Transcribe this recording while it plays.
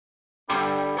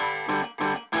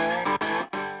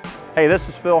Hey, this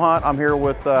is Phil Hunt. I'm here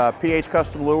with PH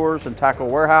Custom Lures and Tackle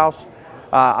Warehouse.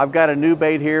 I've got a new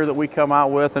bait here that we come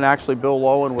out with, and actually Bill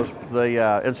Lowen was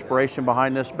the inspiration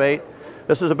behind this bait.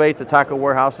 This is a bait that Tackle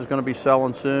Warehouse is going to be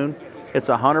selling soon. It's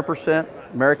 100%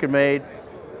 American-made,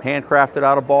 handcrafted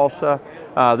out of balsa.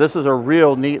 This is a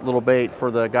real neat little bait for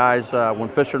the guys when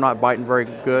fish are not biting very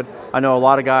good. I know a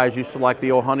lot of guys used to like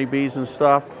the old honeybees and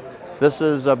stuff. This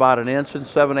is about 1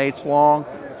 7/8 inches long.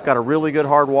 It's got a really good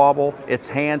hard wobble. It's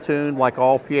hand tuned like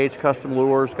all PH Custom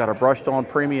Lures. Got a brushed on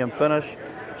premium finish.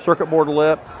 Circuit board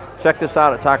lip. Check this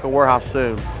out at Tackle Warehouse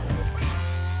soon.